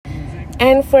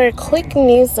And for a quick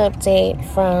news update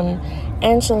from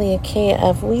Angelia K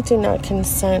of We Do Not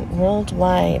Consent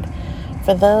Worldwide,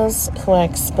 for those who are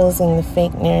exposing the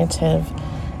fake narrative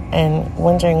and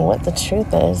wondering what the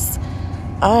truth is,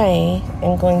 I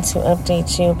am going to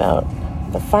update you about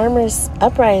the farmers'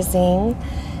 uprising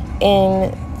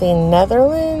in the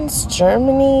Netherlands,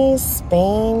 Germany,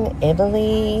 Spain,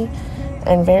 Italy,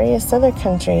 and various other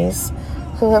countries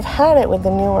who have had it with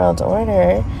the New World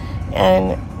Order,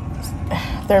 and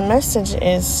their message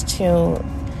is to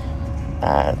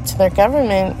their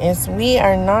government is, we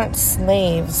are not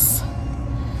slaves.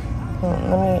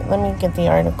 Let me get the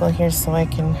article here so I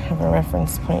can have a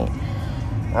reference point.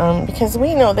 Because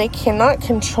we know they cannot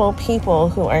control people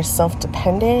who are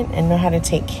self-dependent and know how to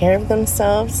take care of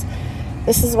themselves.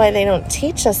 This is why they don't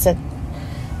teach us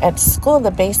at school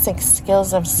the basic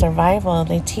skills of survival.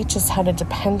 They teach us how to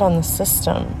depend on the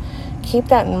system. Keep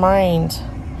that in mind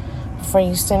before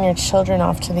you send your children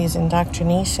off to these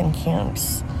indoctrination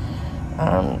camps.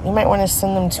 You might want to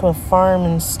send them to a farm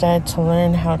instead to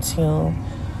learn how to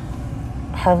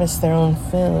harvest their own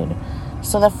food.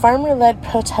 So the farmer-led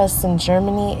protests in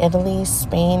Germany, Italy,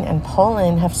 Spain, and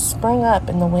Poland have sprung up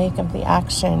in the wake of the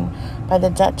action by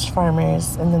the Dutch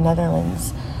farmers in the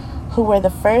Netherlands, who were the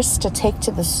first to take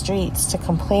to the streets to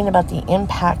complain about the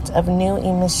impact of new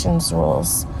emissions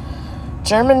rules.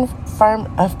 German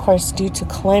farm, of course, due to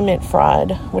climate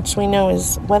fraud, which we know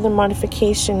is weather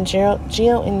modification,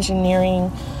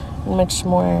 geoengineering, and much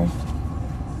more.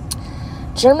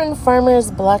 German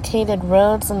farmers blockaded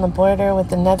roads on the border with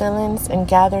the Netherlands and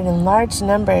gathered in large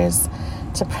numbers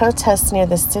to protest near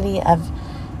the city of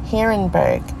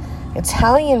Herenberg.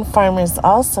 Italian farmers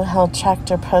also held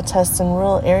tractor protests in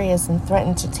rural areas and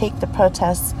threatened to take the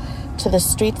protests to the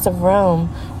streets of Rome,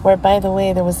 where, by the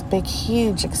way, there was a big,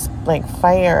 huge,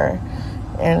 fire,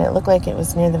 and it looked like it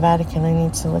was near the Vatican. I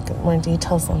need to look at more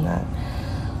details on that.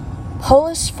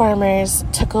 Polish farmers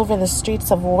took over the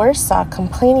streets of Warsaw,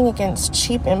 complaining against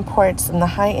cheap imports and the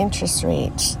high interest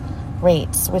rates,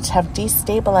 which have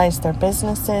destabilized their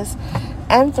businesses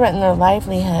and threatened their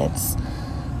livelihoods.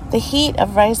 The heat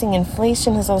of rising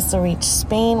inflation has also reached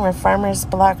Spain, where farmers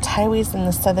blocked highways in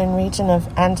the southern region of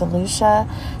Andalusia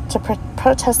to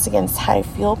protest against high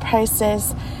fuel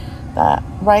prices, the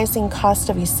rising cost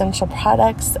of essential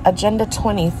products, Agenda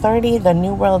 2030, the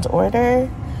New World Order.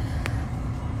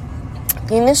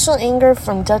 The initial anger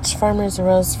from Dutch farmers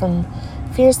arose from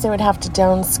fears they would have to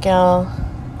downscale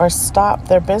or stop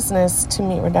their business to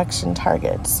meet reduction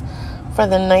targets for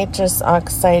the nitrous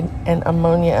oxide and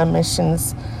ammonia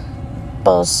emissions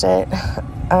bullshit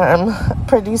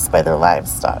produced by their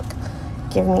livestock.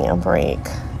 Give me a break.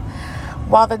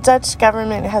 While the Dutch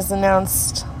government has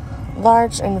announced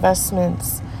large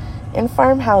investments in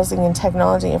farm housing and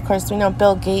technology, of course, we know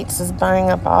Bill Gates is buying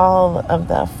up all of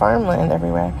the farmland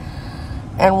everywhere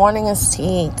and wanting us to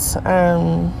eat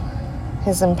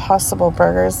his Impossible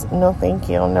Burgers. No, thank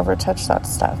you. I'll never touch that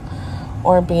stuff.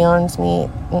 Or Beyond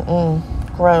Meat.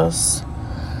 Gross.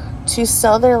 To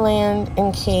sell their land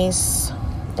in case...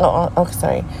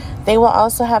 They will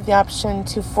also have the option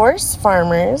to force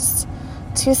farmers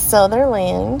to sell their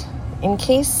land in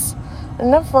case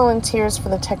enough volunteers for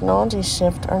the technology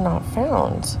shift are not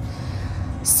found.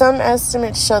 Some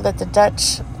estimates show that the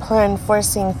Dutch plan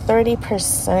forcing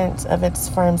 30% of its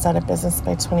farms out of business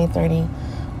by 2030.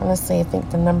 Honestly, I think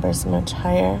the number is much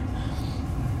higher.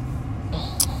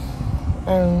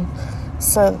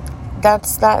 So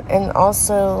that's that. And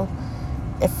also,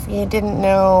 if you didn't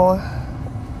know,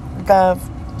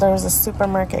 there was a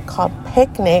supermarket called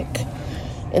Picnic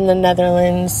in the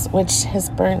Netherlands, which has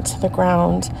burnt to the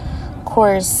ground. Of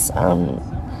course,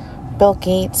 Bill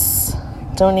Gates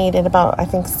donated about, I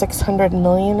think, $600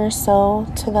 million or so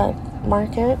to that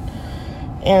market,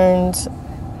 and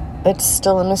it's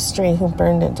still a mystery who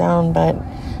burned it down, but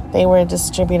they were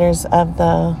distributors of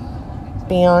the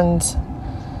Beyond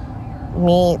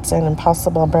Meat and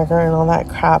Impossible Burger and all that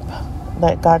crap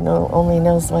that God only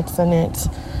knows what's in it.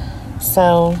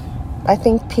 So I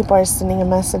think people are sending a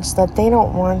message that they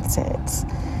don't want it.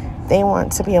 They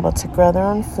want to be able to grow their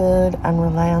own food and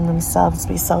rely on themselves,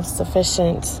 be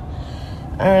self-sufficient.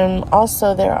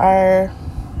 Also, there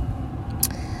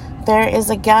is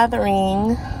a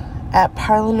gathering at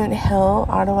Parliament Hill,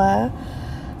 Ottawa,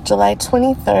 July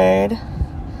 23rd.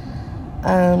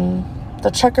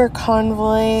 The trucker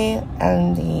convoy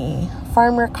and the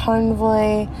farmer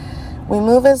convoy, we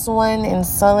move as one in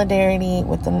solidarity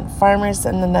with the farmers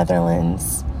in the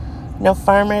Netherlands. No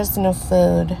farmers, no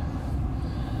food.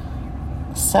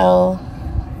 So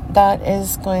that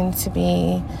is going to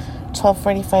be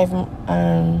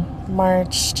 12:45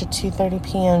 March to 2:30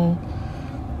 p.m.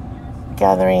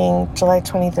 gathering July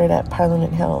 23rd at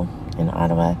Parliament Hill in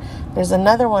Ottawa. There's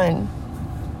another one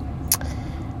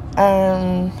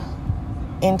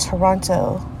in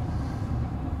Toronto.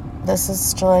 This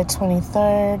is July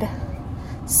 23rd.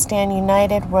 Stand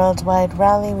United Worldwide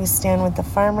Rally. We stand with the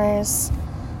farmers.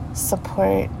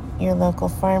 Support your local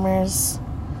farmers.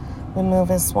 We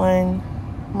move as one.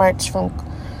 March from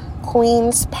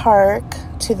Queen's Park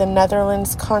to the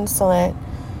Netherlands Consulate.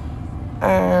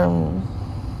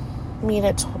 Meet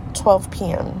at 12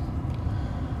 p.m.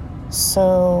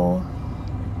 So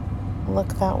look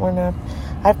that one up.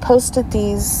 I've posted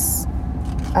these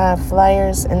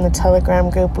flyers in the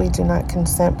Telegram group, We Do Not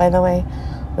Consent, by the way,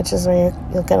 which is where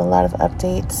you'll get a lot of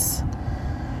updates.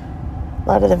 A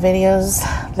lot of the videos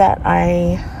that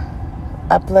I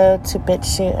upload to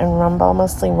BitChute and Rumble,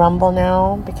 mostly Rumble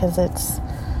now because it's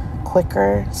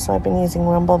quicker, so I've been using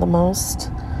Rumble the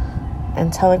most.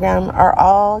 And Telegram are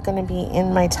all going to be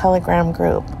in my Telegram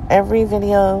group. Every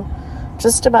video,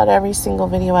 just about every single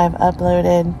video I've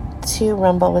uploaded to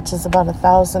Rumble, which is about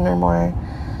 1,000 or more,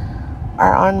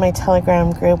 are on my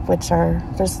Telegram group,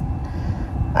 there's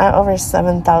over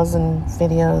 7,000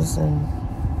 videos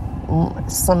and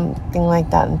something like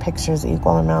that, and pictures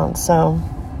equal amount. So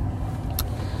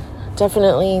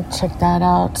definitely check that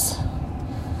out.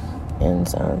 And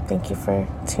thank you for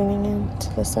tuning in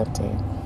to this update.